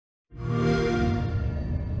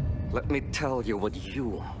Let me tell you what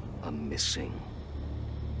you are missing,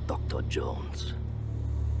 Dr. Jones.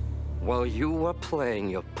 While you were playing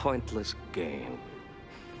your pointless game,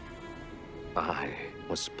 I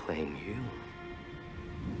was playing you.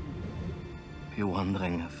 You're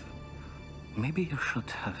wondering if maybe you should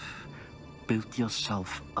have built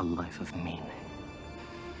yourself a life of meaning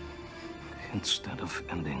instead of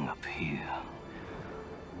ending up here,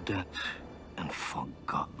 dead and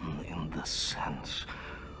forgotten in the sense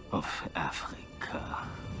of Africa.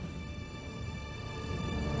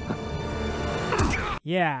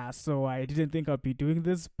 Yeah, so I didn't think I'd be doing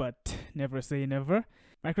this, but never say never.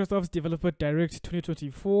 Microsoft's Developer Direct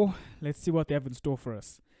 2024. Let's see what they have in store for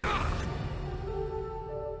us.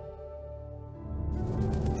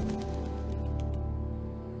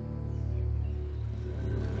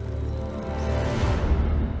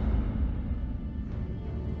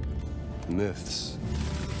 Myths.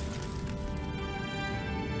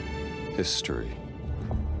 History.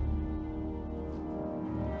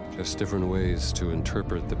 Just different ways to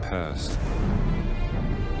interpret the past.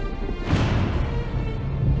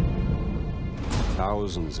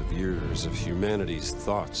 Thousands of years of humanity's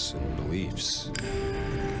thoughts and beliefs,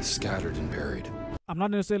 scattered and buried. I'm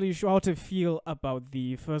not necessarily sure how to feel about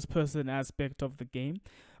the first-person aspect of the game,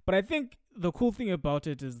 but I think the cool thing about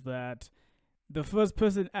it is that the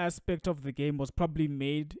first-person aspect of the game was probably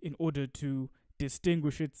made in order to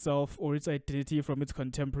distinguish itself or its identity from its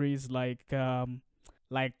contemporaries like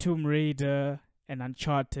Tomb Raider and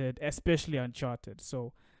Uncharted, especially Uncharted.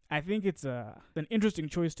 So I think it's an interesting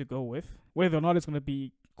choice to go with. Whether or not it's going to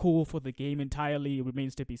be cool for the game entirely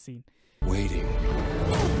remains to be seen. Waiting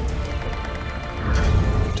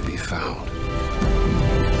to be found.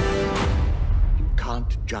 You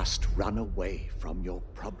can't just run away from your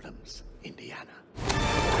problems, Indiana.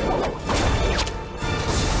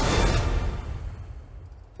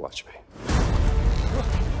 Watch me.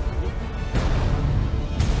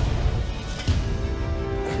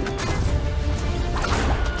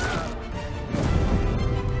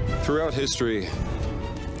 Throughout history,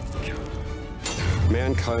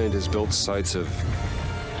 mankind has built sites of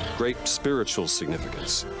great spiritual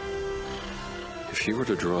significance. If you were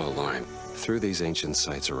to draw a line through these ancient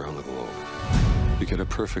sites around the globe, you get a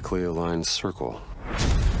perfectly aligned circle.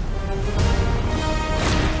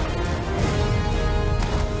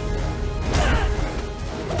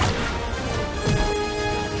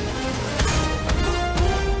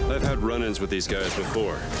 I've had run-ins with these guys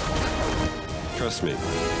before. Trust me,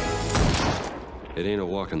 it ain't a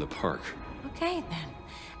walk in the park. Okay, then.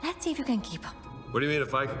 Let's see if you can keep up. What do you mean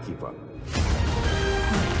if I can keep up?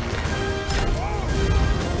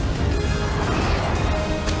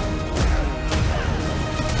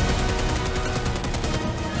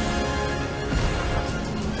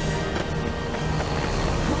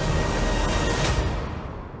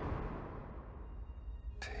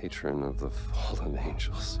 Patron of the fallen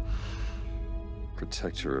angels.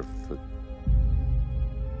 Protector of the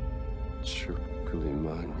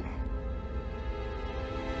Chukulimani.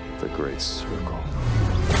 The Great Circle.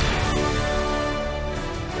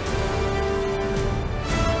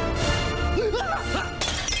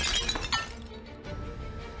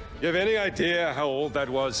 You have any idea how old that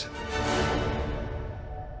was?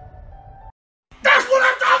 That's what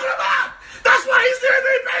I'm talking about! That's why he's the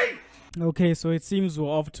MVP! Okay, so it seems we're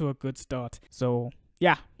off to a good start. So,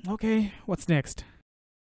 yeah. Okay, what's next?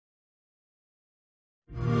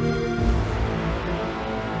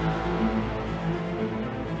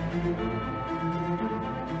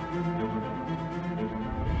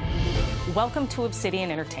 Welcome to Obsidian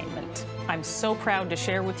Entertainment. I'm so proud to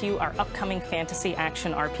share with you our upcoming fantasy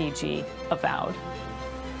action RPG, Avowed.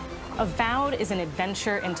 Avowed is an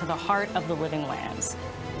adventure into the heart of the Living Lands,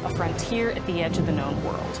 a frontier at the edge of the known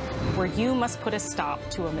world, where you must put a stop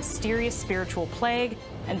to a mysterious spiritual plague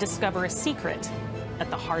and discover a secret at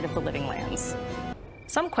the heart of the Living Lands.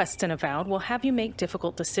 Some quests in Avowed will have you make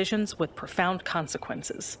difficult decisions with profound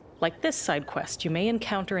consequences, like this side quest you may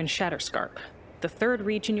encounter in Shatterscarp, the third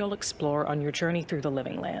region you'll explore on your journey through the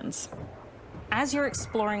Living Lands. As you're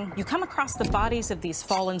exploring, you come across the bodies of these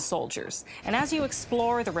fallen soldiers, and as you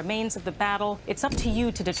explore the remains of the battle, it's up to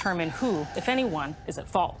you to determine who, if anyone, is at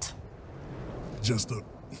fault. Just the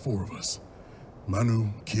four of us. Manu,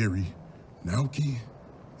 Kiri, Naoki,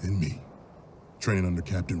 and me. Train under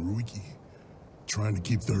Captain Ruiki, trying to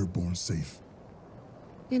keep Thirdborn safe.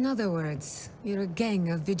 In other words, you're a gang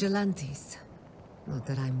of vigilantes. Not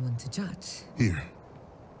that I'm one to judge. Here.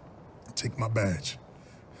 Take my badge.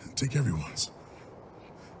 Take everyone's.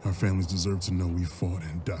 Our families deserve to know we fought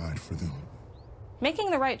and died for them.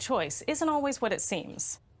 Making the right choice isn't always what it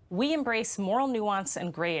seems. We embrace moral nuance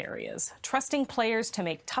and gray areas, trusting players to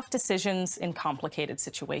make tough decisions in complicated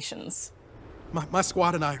situations. My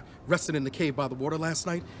squad and I rested in the cave by the water last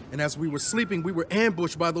night, and as we were sleeping, we were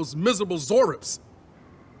ambushed by those miserable Zoribs.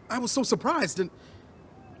 I was so surprised, and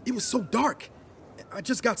it was so dark. I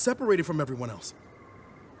just got separated from everyone else.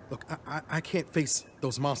 Look, I can't face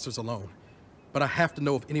those monsters alone, but I have to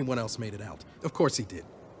know if anyone else made it out. Of course he did.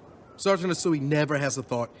 Sergeant Asui never has a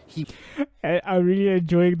thought he... I'm really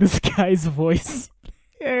enjoying this guy's voice.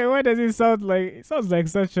 Yeah, what does it sound like? It sounds like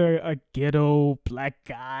such a ghetto black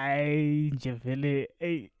guy, Javili.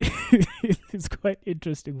 Hey, it's quite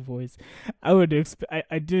interesting voice. I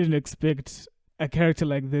didn't expect a character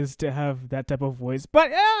like this to have that type of voice. But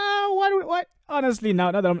what? Honestly,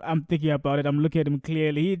 now that I'm thinking about it, I'm looking at him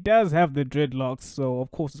clearly. He does have the dreadlocks, so of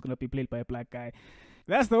course it's gonna be played by a black guy.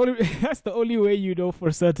 That's the only way you know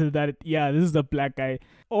for certain that this is a black guy.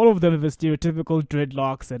 All of them have stereotypical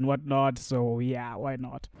dreadlocks and whatnot, so yeah, why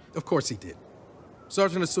not? Of course he did.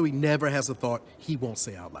 Sergeant Asui never has a thought he won't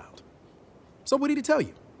say out loud. So what did he tell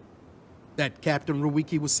you? That Captain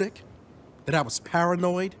Ruiki was sick? That I was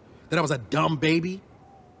paranoid? That I was a dumb baby?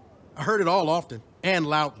 I heard it all often and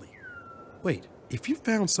loudly. Wait, if you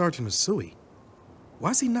found Sergeant Asui, why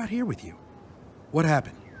is he not here with you? What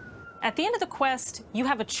happened? At the end of the quest, you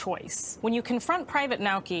have a choice. When you confront Private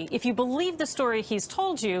Naoki, if you believe the story he's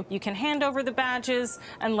told you, you can hand over the badges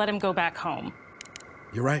and let him go back home.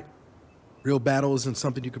 You're right. Real battle isn't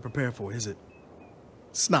something you can prepare for, is it?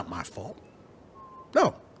 It's not my fault.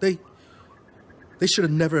 No, they should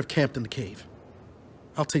have never have camped in the cave.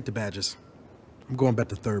 I'll take the badges. I'm going back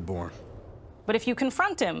to Third Born. But if you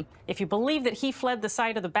confront him, if you believe that he fled the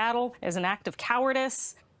site of the battle as an act of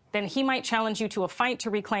cowardice, then he might challenge you to a fight to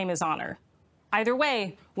reclaim his honor. Either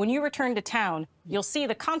way, when you return to town, you'll see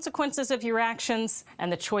the consequences of your actions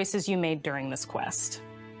and the choices you made during this quest.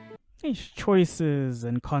 Choices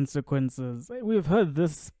and consequences. We've heard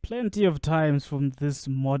this plenty of times from this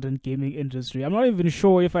modern gaming industry. I'm not even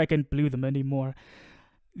sure if I can believe them anymore.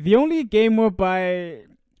 The only game whereby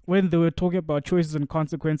when they were talking about choices and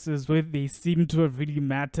consequences where they seem to have really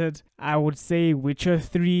mattered, I would say Witcher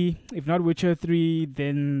 3. If not Witcher 3,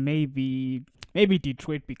 then maybe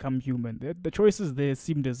Detroit Become Human. The choices there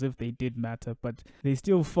seemed as if they did matter, but they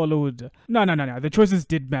still followed. No. The choices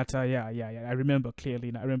did matter. Yeah. I remember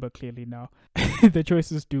clearly now. The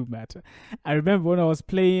choices do matter. I remember when I was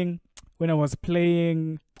playing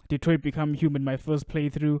Detroit Become Human, my first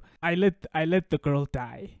playthrough, I let the girl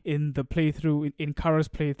die in the playthrough, in Kara's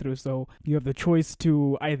playthrough. So you have the choice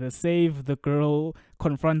to either save the girl,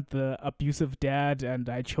 confront the abusive dad, and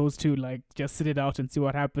I chose to just sit it out and see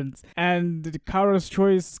what happens. And Kara's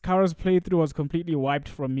playthrough was completely wiped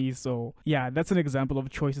from me. So yeah, that's an example of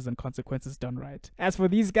choices and consequences done right. As for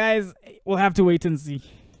these guys, we'll have to wait and see.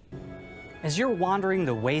 As you're wandering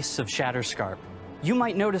the wastes of Shatterscarp, you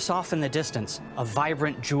might notice off in the distance a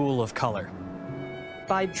vibrant jewel of color.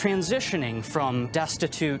 By transitioning from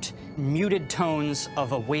destitute, muted tones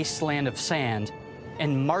of a wasteland of sand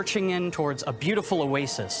and marching in towards a beautiful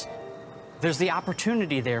oasis, there's the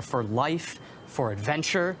opportunity there for life, for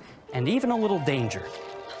adventure, and even a little danger.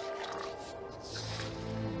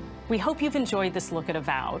 We hope you've enjoyed this look at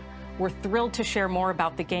Avowed. We're thrilled to share more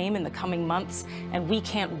about the game in the coming months, and we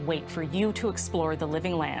can't wait for you to explore the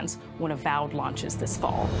Living Lands when Avowed launches this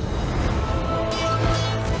fall.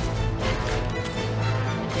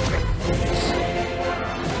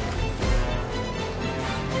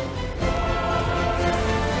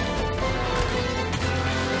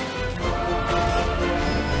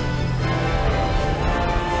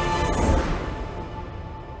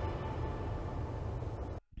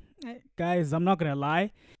 Guys, I'm not gonna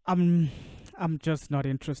lie. I'm just not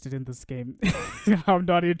interested in this game. I'm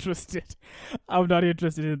not interested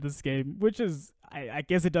in this game, which is, I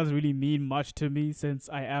guess it doesn't really mean much to me since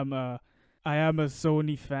I am a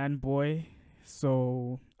Sony fanboy.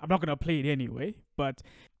 So I'm not gonna play it anyway. But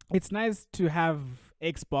it's nice to have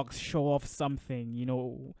Xbox show off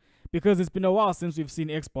something, because it's been a while since we've seen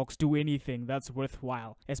Xbox do anything that's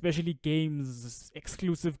worthwhile, especially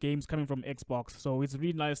exclusive games coming from Xbox. So it's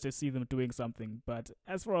really nice to see them doing something. But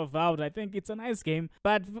as for Avowed, I think it's a nice game,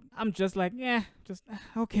 but I'm just like,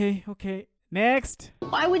 okay. Next.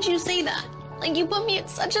 Why would you say that? You put me in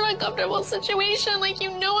such an uncomfortable situation.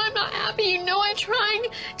 I'm not happy. I'm trying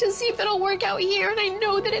to see if it'll work out here, and I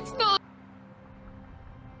know that it's not.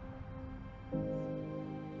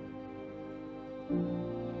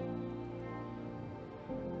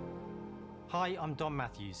 Hi, I'm Dom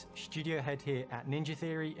Matthews, studio head here at Ninja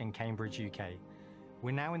Theory in Cambridge, UK.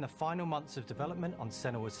 We're now in the final months of development on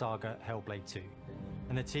Senua's Saga Hellblade 2.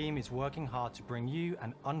 and the team is working hard to bring you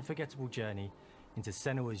an unforgettable journey into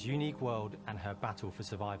Senua's unique world and her battle for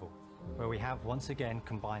survival, where we have once again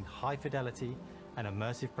combined high fidelity and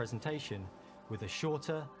immersive presentation with a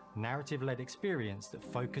shorter, narrative-led experience that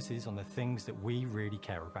focuses on the things that we really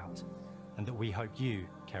care about, and that we hope you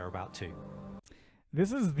care about too.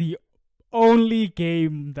 This is the only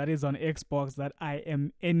game that is on Xbox that I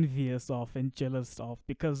am envious of and jealous of,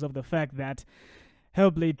 because of the fact that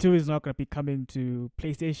Hellblade 2 is not going to be coming to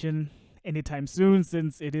PlayStation anytime soon,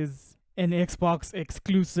 since it is an Xbox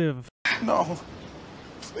exclusive. No,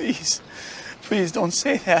 please don't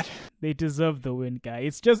say that. They deserve the win, guy.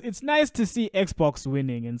 It's nice to see Xbox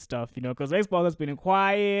winning and stuff, you know, because Xbox has been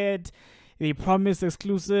quiet. They promise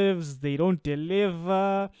exclusives, they don't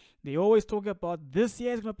deliver. They always talk about this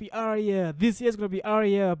year is gonna be our year, this year is gonna be our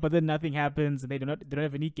year, but then nothing happens, and they don't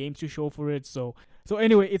have any games to show for it. So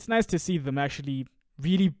anyway, it's nice to see them actually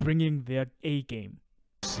really bringing their A game.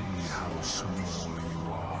 See how small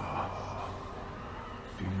you are.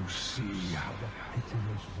 Do you see how the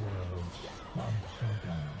pitiless world slumps her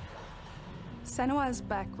down? Senua is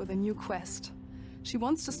back with a new quest. She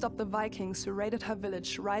wants to stop the Vikings who raided her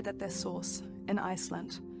village right at their source, in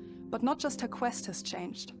Iceland. But not just her quest has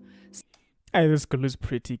changed. Hey, this girl is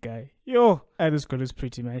pretty, guy. Yo, hey, this girl is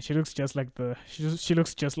pretty, man. She looks just like she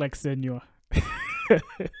looks just like Senua.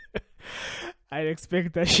 I'd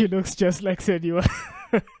expect that she looks just like Senua.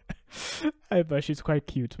 But she's quite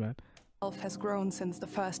cute, man. Has grown since the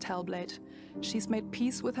first Hellblade. She's made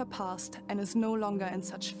peace with her past and is no longer in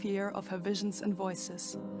such fear of her visions and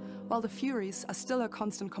voices. While the Furies are still her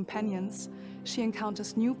constant companions, she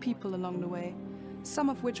encounters new people along the way, some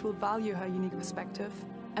of which will value her unique perspective,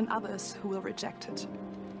 and others who will reject it.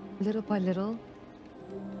 Little by little,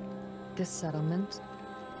 this settlement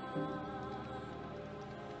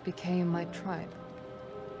became my tribe.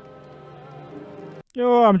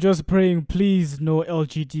 Yo, I'm just praying, please, no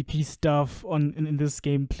LGBT stuff in this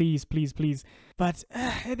game, please, please, please. But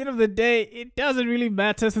at the end of the day, it doesn't really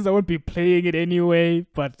matter since I won't be playing it anyway.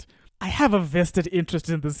 But I have a vested interest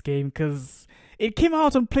in this game because it came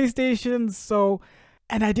out on PlayStation,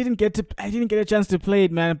 and I didn't get a chance to play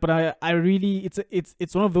it, man. But I really,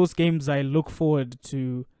 it's one of those games I look forward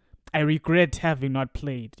to. I regret having not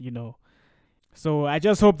played, you know. So I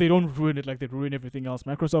just hope they don't ruin it like they ruin everything else.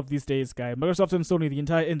 Microsoft these days, guy. Microsoft and Sony, the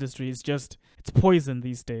entire industry is just, it's poison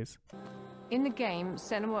these days. In the game,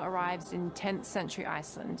 Senua arrives in 10th century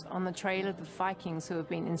Iceland on the trail of the Vikings who have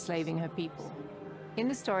been enslaving her people. In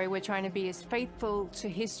the story, we're trying to be as faithful to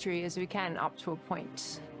history as we can up to a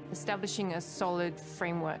point, establishing a solid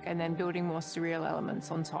framework and then building more surreal elements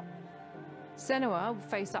on top. Senua will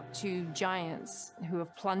face up to giants who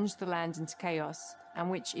have plunged the land into chaos, and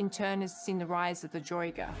which in turn has seen the rise of the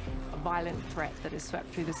Droiga, a violent threat that has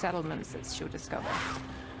swept through the settlements that she'll discover.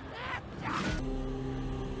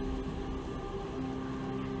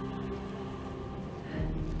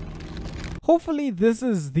 Hopefully this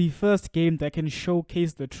is the first game that can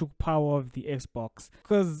showcase the true power of the Xbox,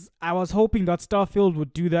 because I was hoping that Starfield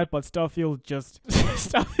would do that, but Starfield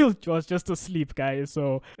was just asleep, guys.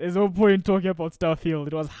 So there's no point talking about Starfield.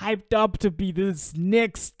 It was hyped up to be this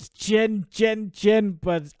next gen,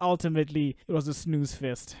 but ultimately it was a snooze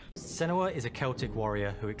fest. Senua is a Celtic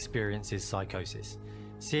warrior who experiences psychosis,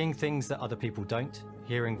 seeing things that other people don't,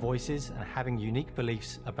 hearing voices, and having unique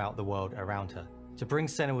beliefs about the world around her. To bring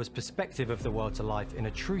Senua's perspective of the world to life in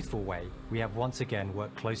a truthful way, we have once again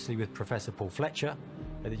worked closely with Professor Paul Fletcher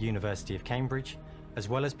at the University of Cambridge, as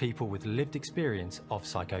well as people with lived experience of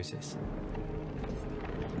psychosis.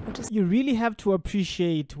 You really have to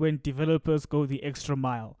appreciate when developers go the extra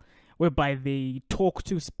mile, whereby they talk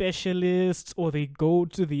to specialists or they go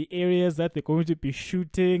to the areas that they're going to be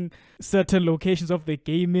shooting certain locations of the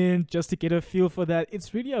game in just to get a feel for that.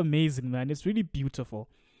 It's really amazing, man. It's really beautiful.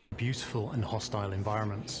 Beautiful and hostile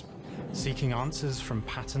environments, seeking answers from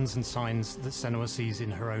patterns and signs that Senua sees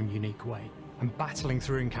in her own unique way, and battling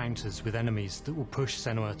through encounters with enemies that will push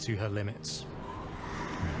Senua to her limits.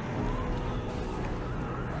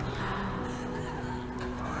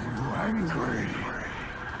 Are you angry?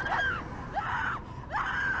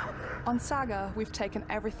 On Saga, we've taken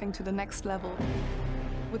everything to the next level.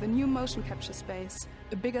 With a new motion capture space,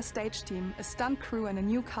 a bigger stage team, a stunt crew, and a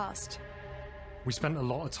new cast. We spent a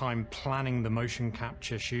lot of time planning the motion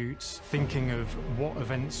capture shoots, thinking of what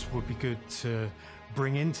events would be good to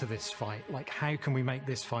bring into this fight. Like, how can we make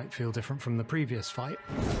this fight feel different from the previous fight?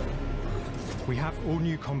 We have all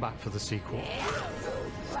new combat for the sequel.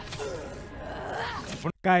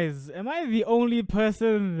 Guys, am I the only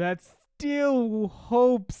person that still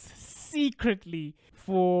hopes secretly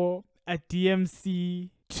for a DMC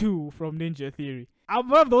 2 from Ninja Theory? I'm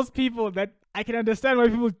one of those people that I can understand why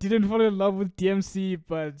people didn't fall in love with DMC,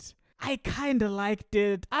 but I kind of liked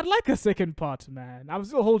it. I'd like a second part, man. I'm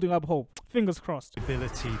still holding up hope. Fingers crossed.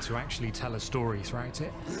 Ability to actually tell a story throughout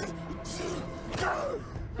it.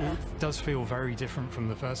 It does feel very different from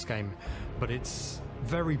the first game, but it's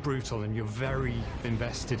very brutal and you're very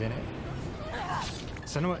invested in it.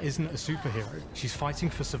 Senua isn't a superhero. She's fighting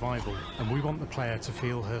for survival, and we want the player to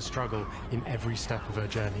feel her struggle in every step of her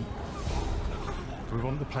journey. We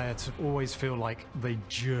want the player to always feel like they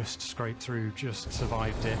just scraped through, just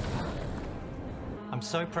survived it. I'm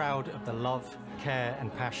so proud of the love, care and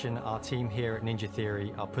passion our team here at Ninja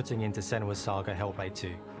Theory are putting into Senua's Saga Hellblade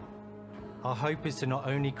 2. Our hope is to not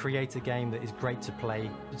only create a game that is great to play,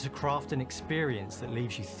 but to craft an experience that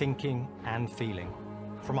leaves you thinking and feeling.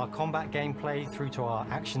 From our combat gameplay through to our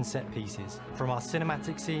action set pieces, from our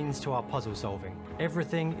cinematic scenes to our puzzle solving,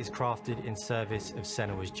 everything is crafted in service of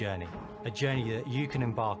Senua's journey. A journey that you can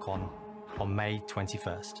embark on May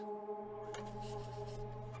 21st.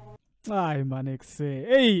 Ay, Manix.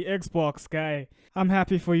 Hey, Xbox guy. I'm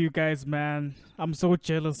happy for you guys, man. I'm so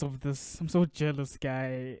jealous of this. I'm so jealous,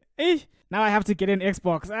 guy. Hey, now I have to get an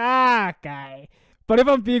Xbox. Ah, guy. But if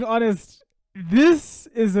I'm being honest, this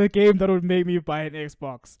is a game that would make me buy an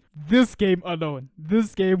Xbox. This game alone.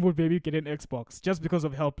 This game would make me get an Xbox just because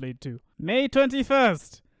of Hellblade 2. May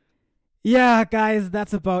 21st. Yeah, guys,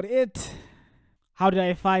 that's about it. How did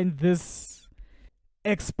I find this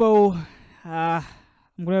expo? I'm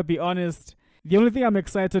gonna be honest. The only thing I'm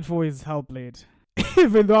excited for is Hellblade.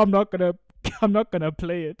 Even though I'm not gonna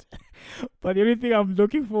play it. But the only thing I'm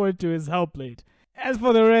looking forward to is Hellblade. As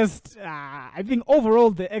for the rest, I think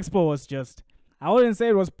overall the expo was just, I wouldn't say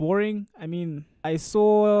it was boring. I mean, I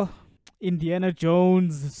saw Indiana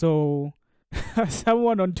Jones, so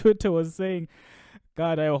someone on Twitter was saying,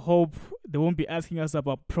 God, I hope they won't be asking us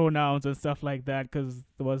about pronouns and stuff like that, because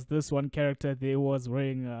there was this one character, they was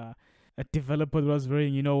wearing, a developer was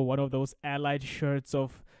wearing, you know, one of those allied shirts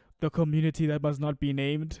of the community that must not be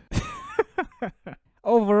named.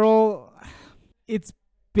 Overall, it's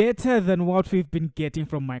better than what we've been getting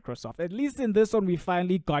from Microsoft. At least in this one, we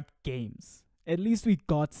finally got games. At least we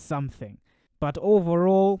got something. But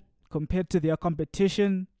overall, compared to their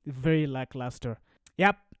competition, very lackluster.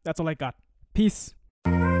 Yep, that's all I got. Peace.